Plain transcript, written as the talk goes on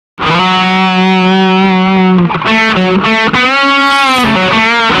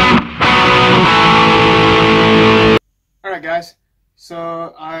Alright guys,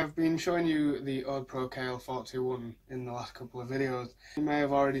 so I've been showing you the Odepro KL41 in the last couple of videos. You may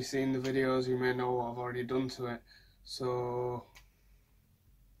have already seen the videos, you may know what I've already done to it, so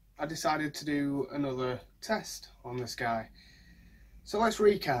I decided to do another test on this guy. So let's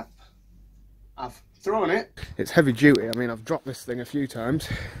recap. I've thrown it. It's heavy duty, I mean I've dropped this thing a few times.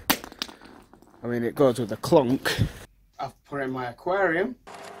 I mean it goes with a clunk. I've put it in my aquarium.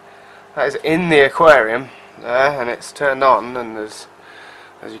 That is in the aquarium there, and it's turned on, and there's,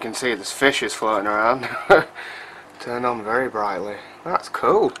 as you can see, there's fishes floating around. Turned on very brightly. That's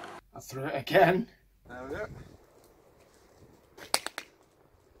cool. I threw it again. There we go.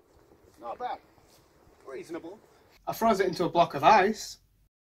 Not bad. Reasonable. I froze it into a block of ice.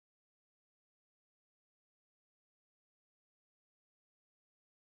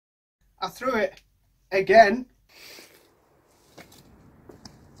 I threw it again.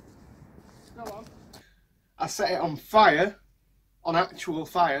 Go on. I set it on fire, on actual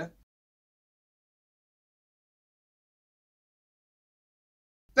fire.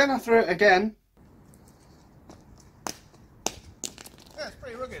 Then I threw it again. Yeah, it's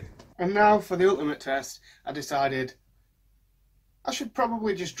pretty rugged. And now for the ultimate test, I decided I should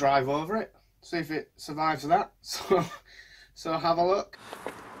probably just drive over it, see if it survives that. So have a look.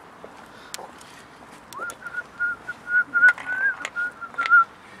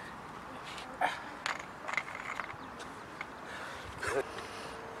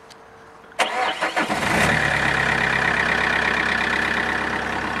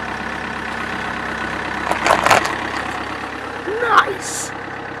 Nice!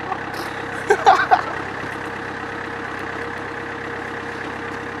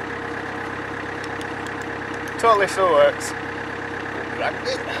 Totally still works. Dragged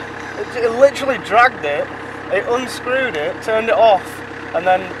it. It literally dragged it, it unscrewed it, turned it off, and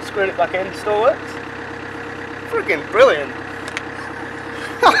then screwed it back in. Still works. Freaking brilliant.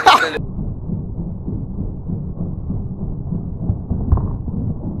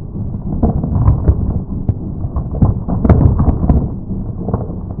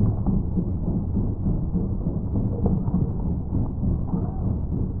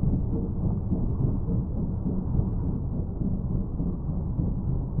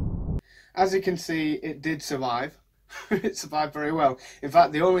 As you can see, it did survive. It survived very well. In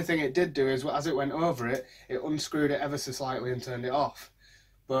fact, the only thing it did do is, as it went over it, it unscrewed it ever so slightly and turned it off.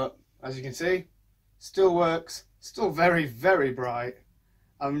 But, as you can see, still works, still very, very bright.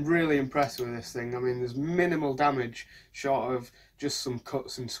 I'm really impressed with this thing. I mean, there's minimal damage, short of just some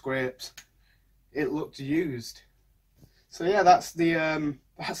cuts and scrapes. It looked used. So yeah, that's the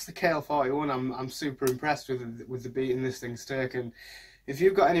KL41. I'm super impressed with the beating this thing's taken. If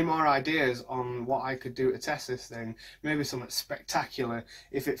you've got any more ideas on what I could do to test this thing, maybe something spectacular.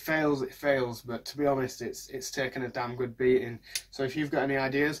 If it fails, it fails, but to be honest, it's taken a damn good beating. So if you've got any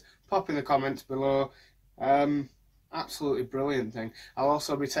ideas, pop in the comments below. Absolutely brilliant thing. I'll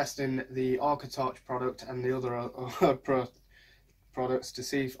also be testing the Orca Torch product and the other Odepro products to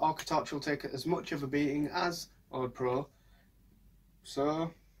see if Orca Torch will take as much of a beating as Odepro.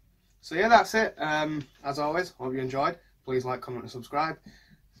 So yeah, that's it. As always, hope you enjoyed. Please like, comment and subscribe.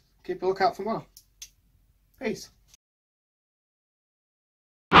 Keep a lookout for more. Peace.